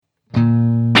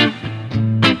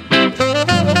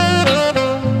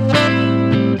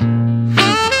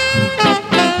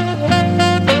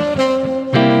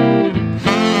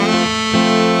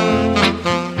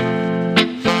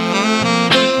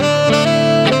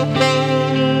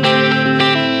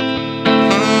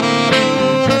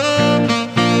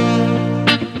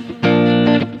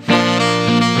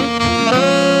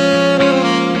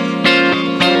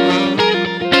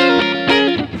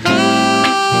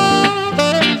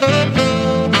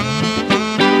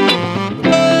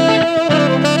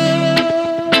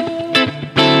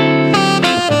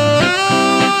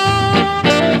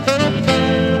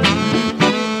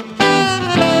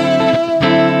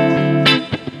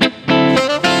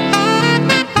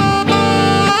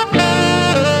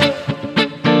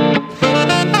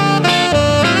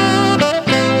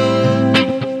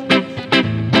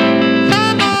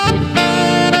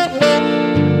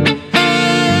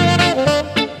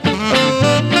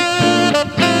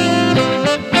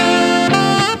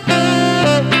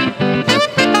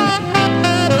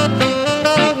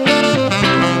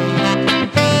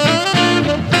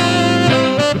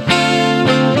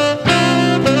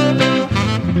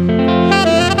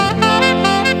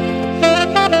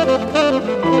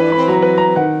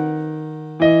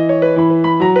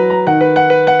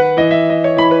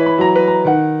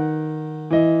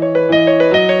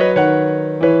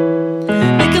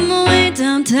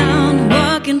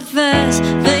walking fast,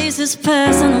 faces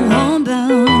pass and I'm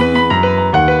homebound.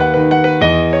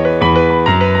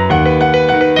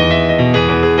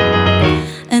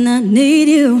 And I need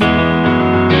you,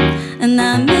 and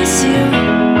I miss you,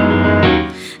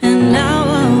 and now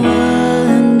I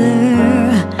wonder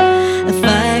if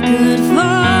I could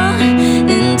fall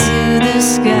into the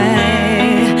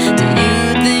sky. Do you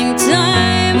think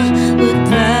time would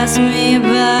pass me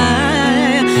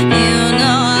by? You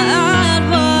know I'd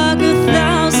walk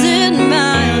 1,000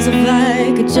 miles if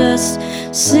I could just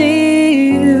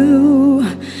see you,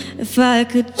 if I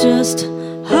could just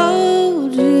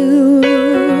hold you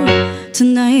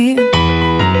tonight.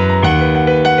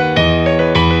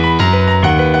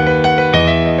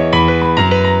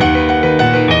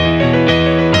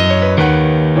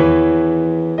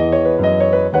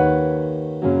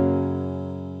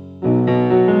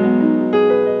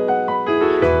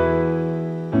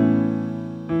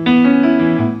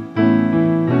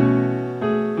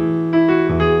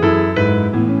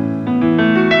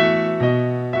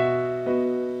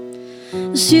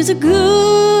 She's a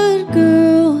good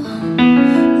girl,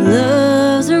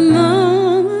 loves her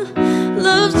mama,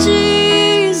 loves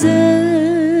Jesus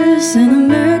and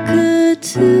America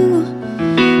too.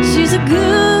 She's a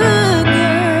good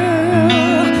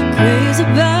girl, crazy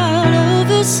about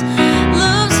Elvis,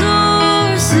 loves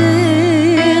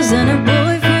horses and her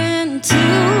boyfriend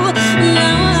too.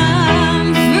 Now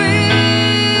I'm free,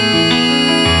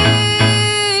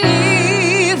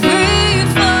 free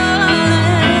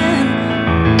falling.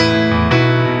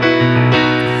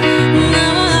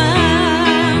 Now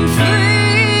I'm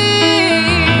free,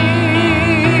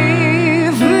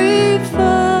 free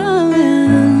falling.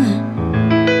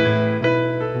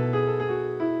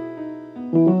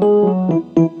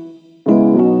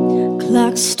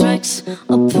 Clock strikes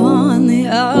upon the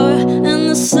hour and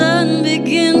the sun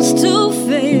begins to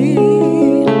fade.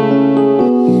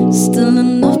 Still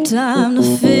enough time to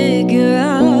figure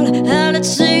out how to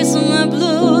chase my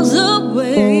blues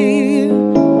away.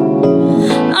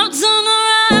 I've done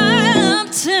alright up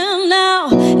till now.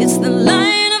 It's the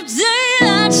light of day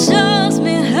that shows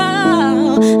me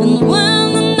how. And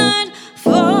when the night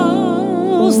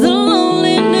falls, the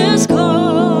loneliness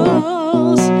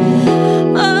calls.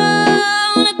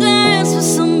 I wanna dance with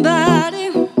somebody.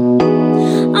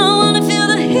 I wanna feel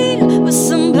the heat with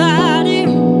somebody.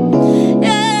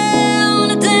 Yeah, I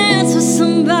wanna dance with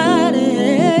somebody,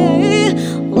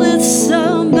 with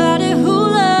somebody who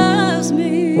loves me.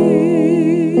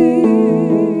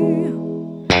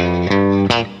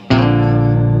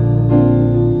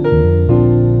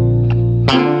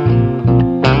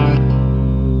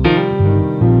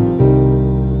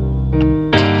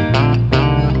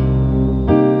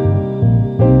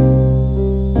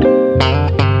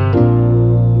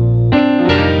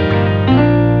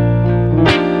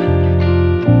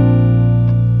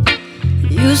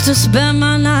 Used to spend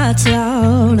my nights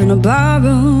out in a bar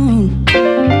room.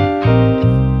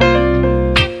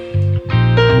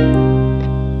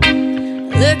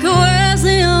 Liquor was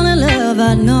the only love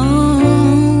I'd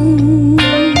known.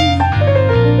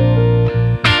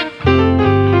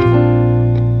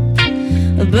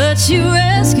 But you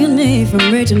rescued me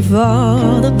from reaching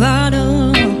for the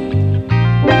bottle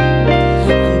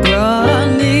and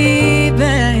brought me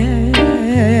back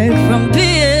from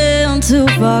being too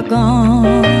far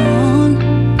gone.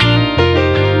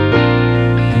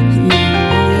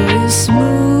 You're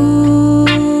smooth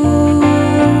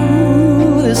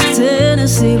as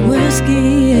Tennessee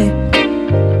whiskey.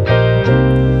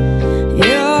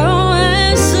 You're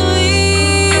always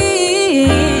sweet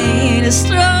as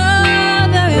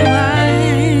strawberry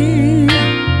wine.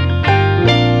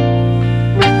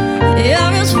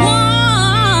 You're as warm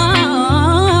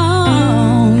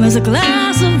as a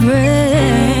glass of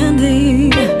brandy,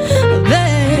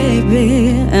 baby,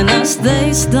 and I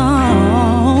stay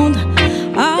stoned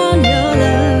on your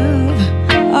love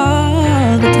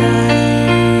all the time.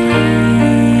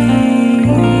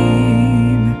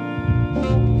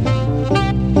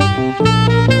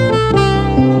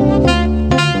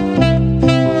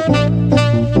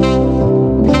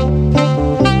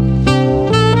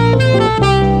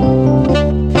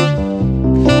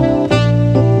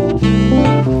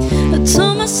 I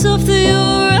told myself that you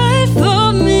were right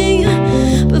for me,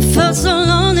 but felt so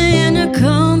lonely in your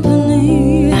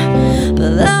company.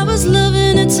 But I was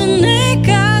loving it to make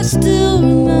I still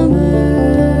remember.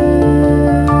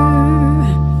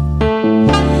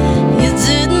 You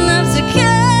didn't have to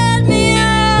cut me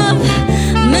off,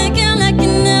 making like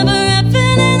it never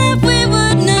happened and that we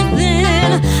were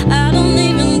nothing. I don't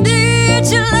even need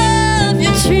your love.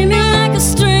 You treat me like a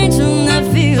stranger and that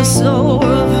feels so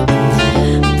rough.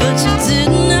 But you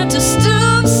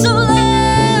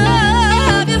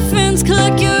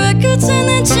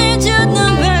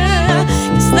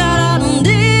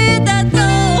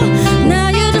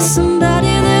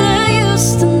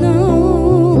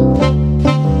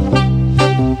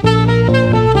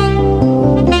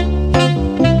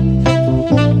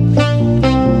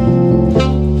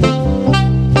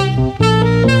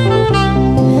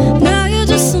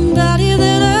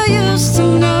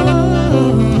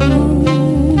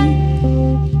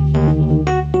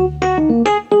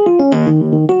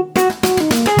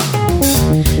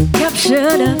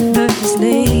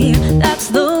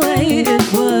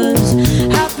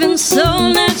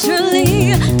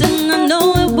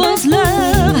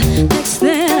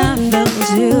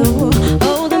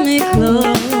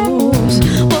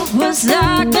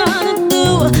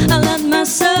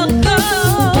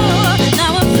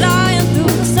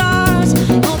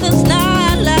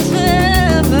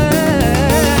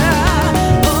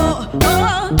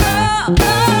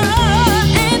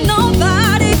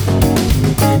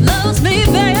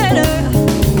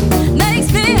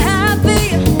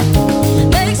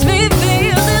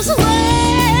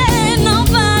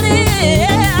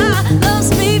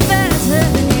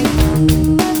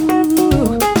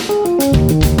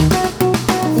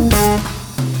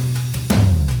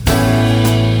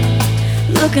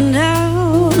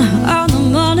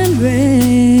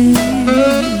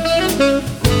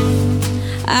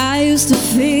I used to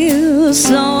feel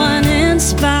so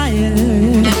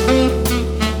uninspired,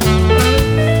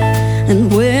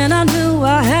 and when I knew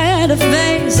I had to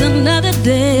face another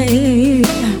day,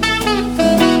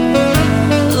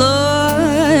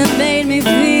 Lord, it made me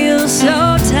feel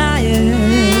so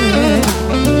tired.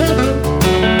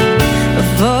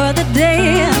 Before the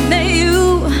day I met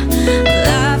you,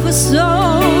 life was so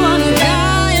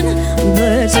unkind,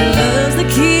 but your love's the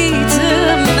key to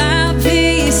my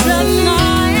peace of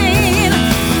mind.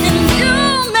 And you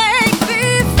make me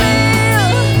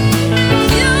feel,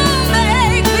 you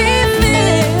make me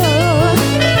feel,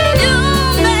 you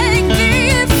make me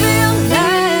feel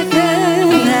like a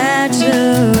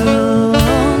natural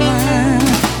woman.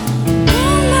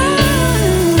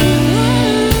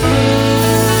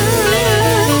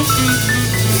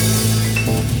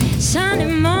 Sunny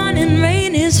morning,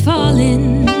 rain is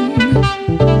falling.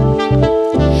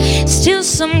 Still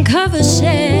some covers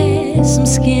shed some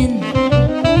skin.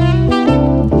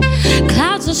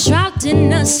 Clouds are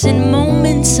shrouding us in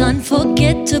moments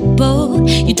unforgettable.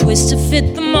 You twist to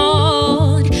fit the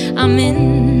mold I'm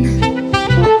in,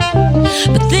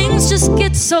 but things just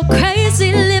get so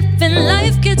crazy. Living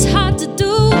life gets hard to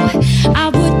do. I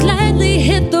would gladly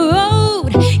hit the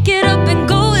road, get up and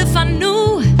go if I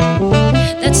knew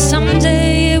that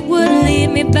someday it would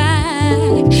lead me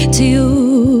back to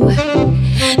you.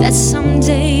 That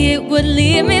someday it would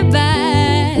lead me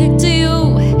back to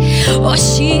you. Oh,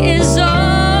 she is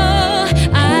all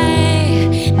I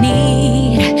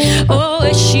need. Oh,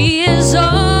 she is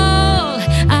all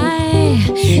I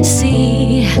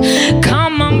see.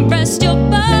 Come on, rest your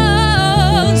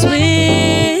bones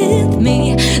with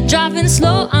me. Driving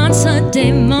slow on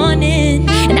Sunday morning,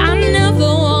 and I never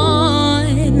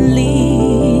want to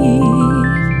leave.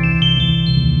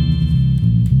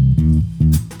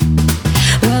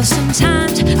 Well,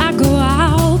 sometimes I go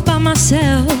out by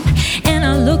myself and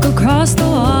I look across the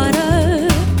water,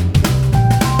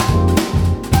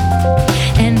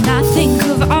 and I think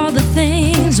of all the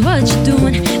things what you're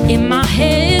doing. In my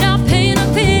head I paint a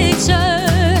picture,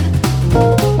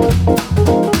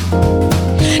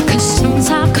 'cause since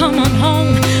I've come on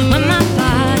home, when my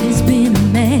body's been a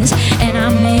mess, and I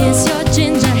miss your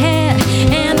ginger hair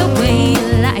and the way you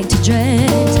like to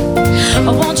dress.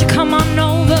 Oh, won't you come on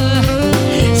over?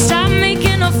 Stop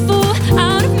making a fool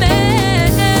out of me.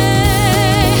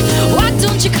 Why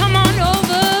don't you come on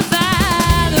over,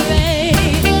 Valerie?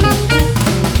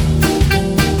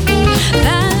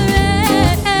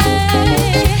 Valerie,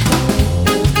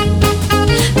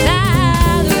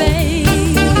 Valerie,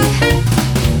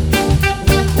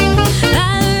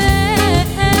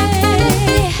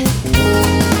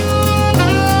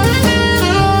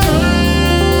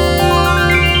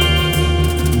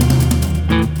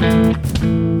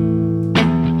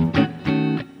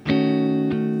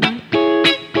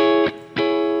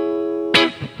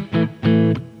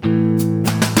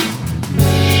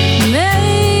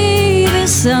 maybe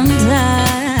sometimes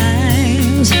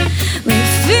we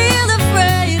feel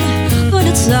afraid, but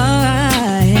it's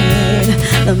alright.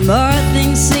 The more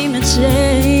things seem to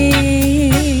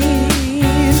change,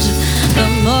 the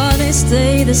more they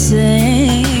stay the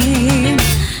same.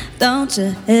 Don't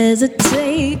you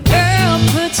hesitate, girl,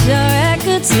 put your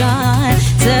records on.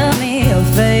 Tell me your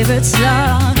favorite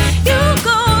song. You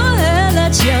go ahead,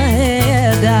 let your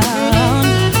hair down.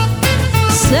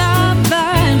 Stop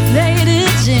buying faded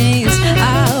jeans.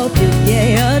 I hope you get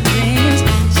your dreams.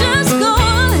 Just go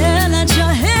ahead, let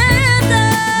your hair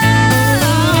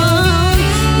down.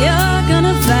 You're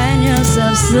gonna find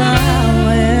yourself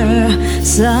somewhere,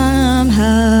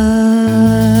 somehow.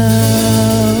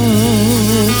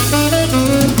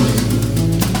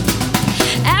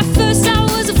 At first I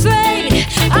was afraid,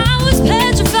 I was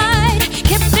petrified.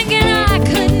 Kept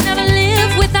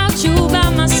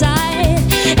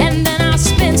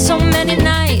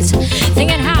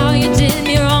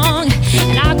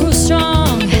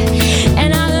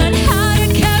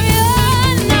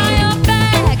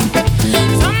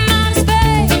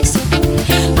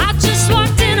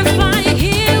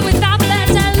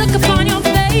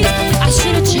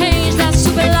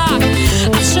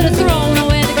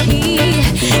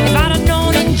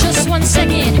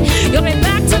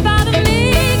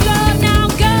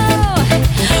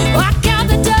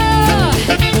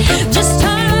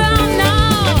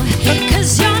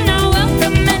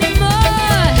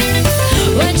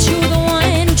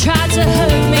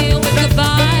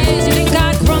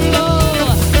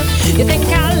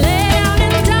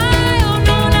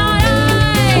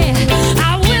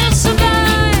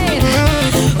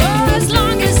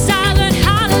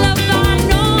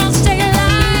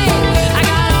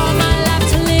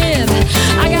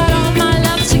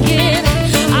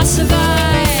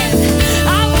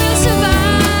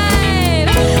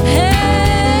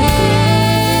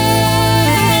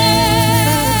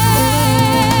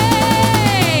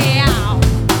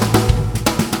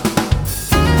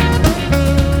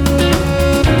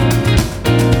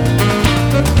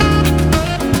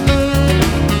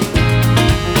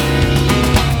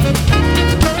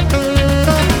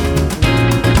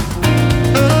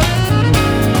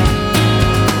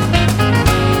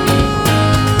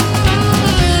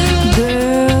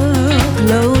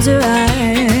close your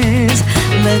eyes,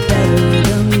 let that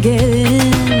rhythm get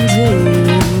into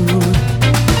you.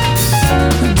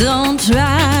 Don't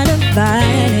try to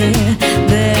fight it,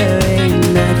 there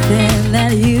ain't nothing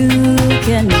that you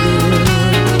can do.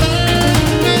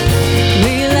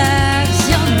 Relax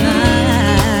your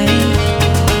mind,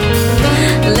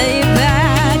 lay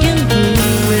back and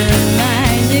move with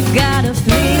mind. You gotta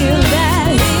feel that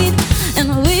heat, and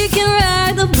we can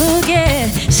ride the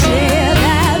boogie.